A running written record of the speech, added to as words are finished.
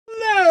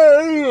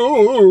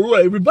Hello,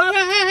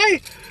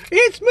 everybody!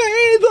 It's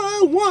me,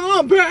 the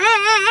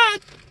Wombat!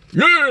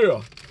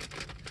 Yeah!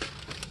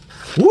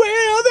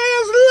 Well,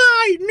 there's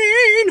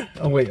lightning!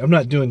 Oh, wait, I'm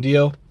not doing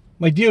Dio.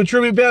 My Dio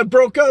tribute band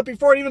broke up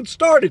before it even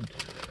started.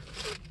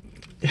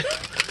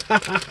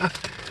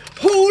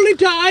 Holy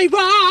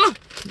diver!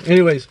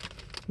 Anyways,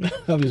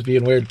 I'm just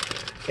being weird.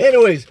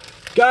 Anyways,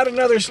 got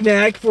another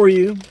snack for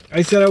you.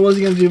 I said I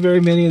wasn't going to do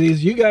very many of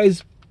these. You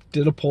guys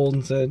did a poll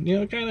and said, you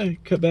know, kind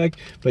of cut back.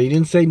 But you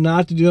didn't say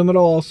not to do them at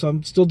all, so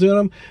I'm still doing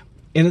them.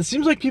 And it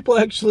seems like people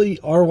actually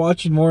are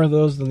watching more of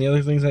those than the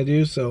other things I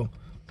do, so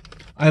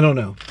I don't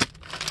know.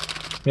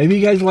 Maybe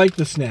you guys like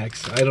the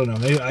snacks. I don't know.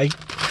 Maybe I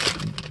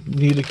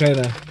need to kind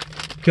of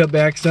cut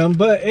back some.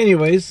 But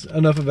anyways,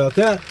 enough about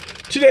that.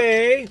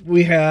 Today,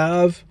 we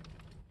have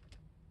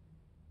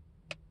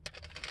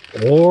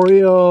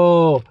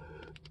Oreo.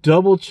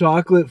 Double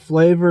chocolate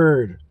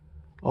flavored.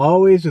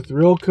 Always with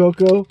real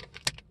cocoa.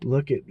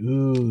 Look at,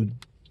 ooh,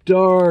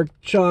 dark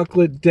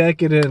chocolate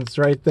decadence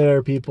right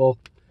there, people.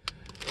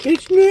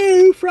 It's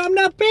new from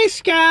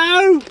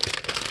Nabisco.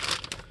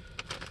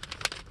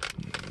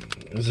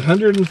 There's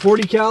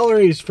 140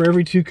 calories for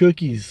every 2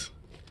 cookies.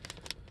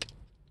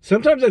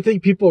 Sometimes I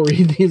think people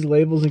read these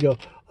labels and go,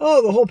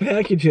 oh, the whole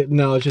package hit.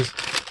 No, it's just,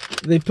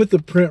 they put the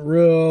print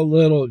real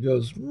little. It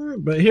goes,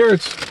 but here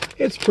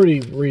it's pretty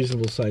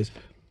reasonable size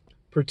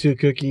for 2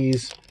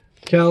 cookies.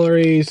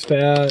 Calories,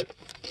 fat,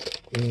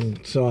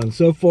 and so on and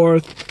so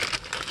forth.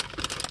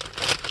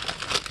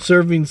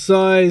 Serving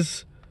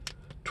size,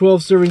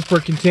 12 servings per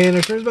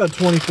container. So there's about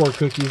 24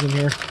 cookies in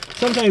here.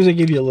 Sometimes they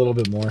give you a little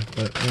bit more,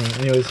 but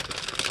anyways.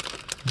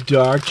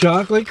 Dark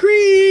chocolate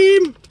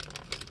cream.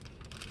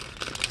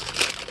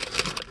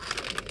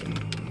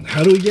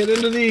 How do we get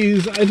into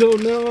these? I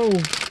don't know.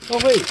 Oh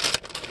wait,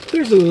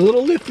 there's a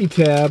little lifty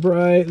tab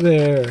right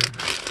there.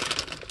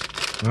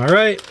 All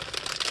right,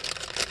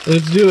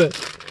 let's do it.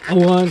 I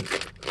want,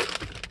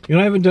 you know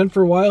what I haven't done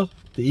for a while?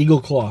 The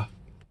eagle claw.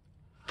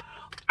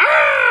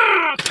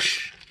 Ah!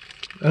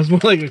 That's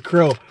more like a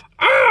crow.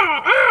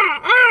 Ah,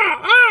 ah, ah,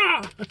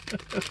 ah.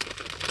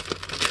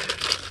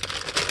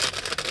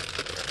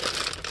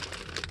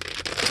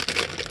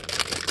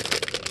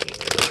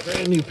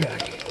 Brand new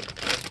pack.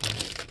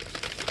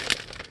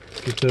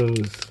 Look at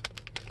those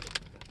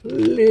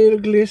little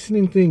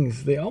glistening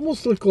things. They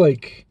almost look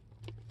like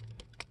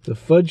the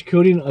fudge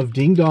coating of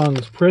ding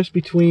dongs pressed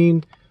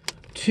between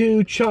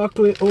 2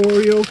 chocolate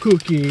Oreo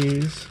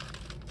cookies.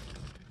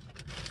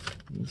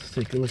 Let's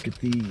take a look at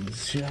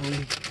these, shall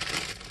we?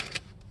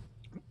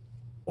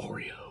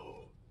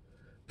 Oreo.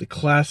 The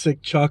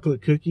classic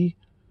chocolate cookie.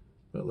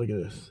 Oh, look at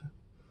this.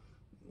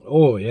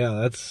 Oh yeah,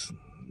 that's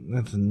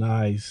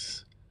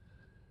nice.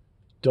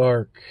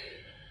 Dark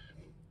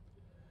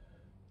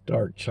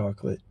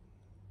chocolate.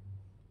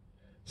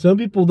 Some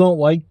people don't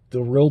like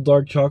the real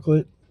dark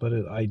chocolate, but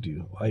I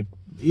do.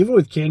 Even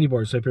with candy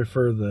bars, I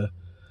prefer the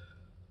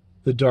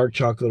dark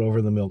chocolate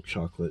over the milk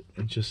chocolate.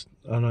 It just,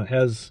 I don't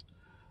know,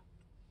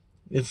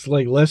 it's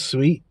like less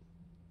sweet.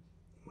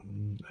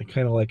 I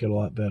kind of like it a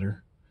lot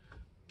better.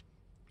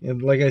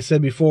 And like I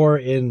said before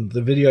in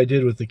the video I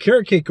did with the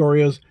carrot cake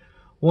Oreos,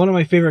 one of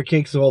my favorite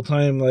cakes of all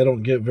time I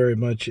don't get very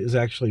much is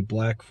actually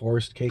Black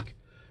Forest cake,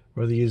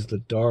 where they use the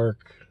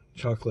dark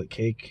chocolate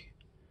cake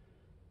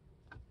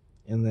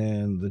and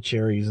then the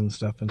cherries and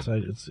stuff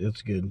inside.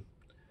 It's good.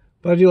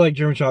 But I do like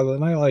German chocolate,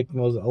 and I like a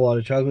lot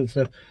of chocolate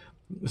stuff.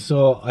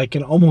 So I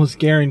can almost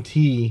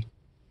guarantee,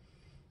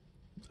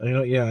 I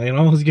can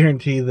almost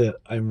guarantee that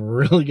I'm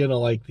really gonna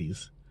like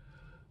these.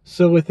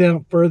 So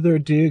without further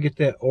ado, get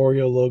that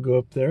Oreo logo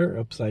up there,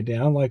 upside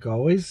down like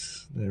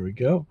always. There we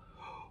go.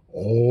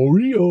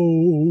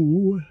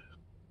 Oreo.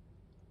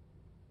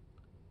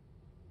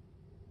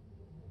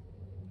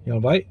 You want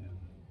a bite?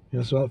 You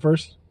want to smell it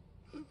first?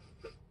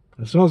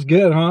 It smells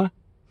good, huh?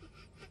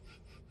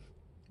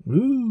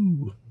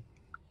 Ooh.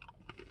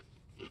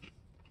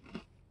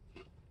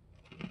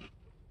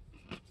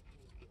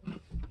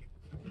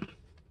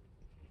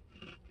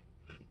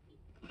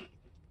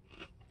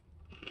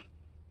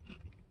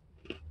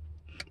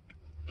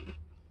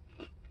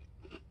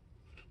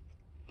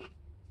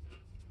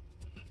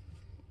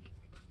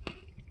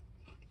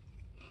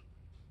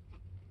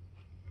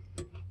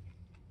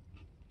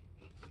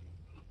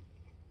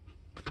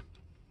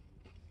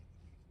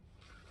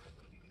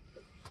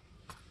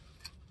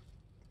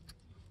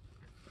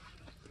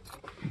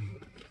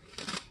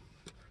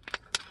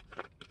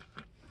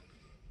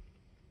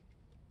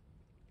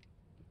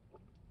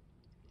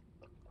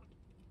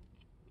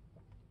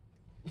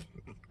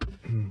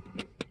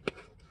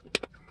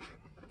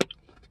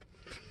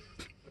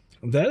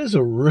 That is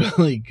a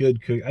really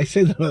good cookie. I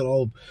say that at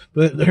all,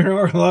 but there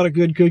are a lot of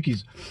good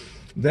cookies.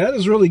 That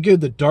is really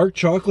good. The dark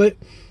chocolate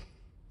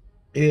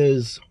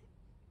it's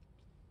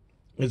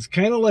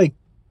kind of like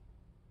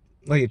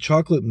a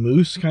chocolate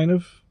mousse, kind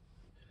of.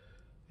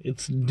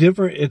 It's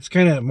different. It's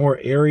kind of more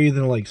airy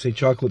than, like, say,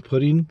 chocolate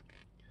pudding,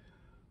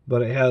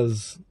 but it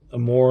has a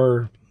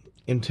more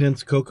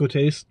intense cocoa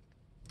taste.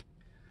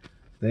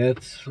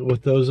 That's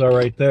what those are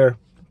right there.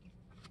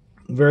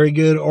 Very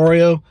good,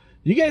 Oreo.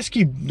 You guys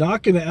keep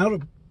knocking it out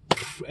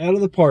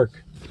of the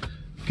park.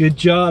 Good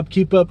job.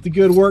 Keep up the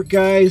good work,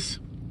 guys.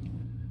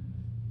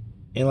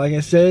 And like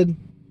I said,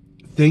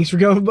 thanks for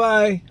coming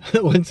by.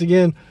 Once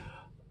again,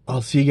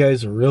 I'll see you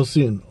guys real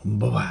soon.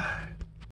 Bye-bye.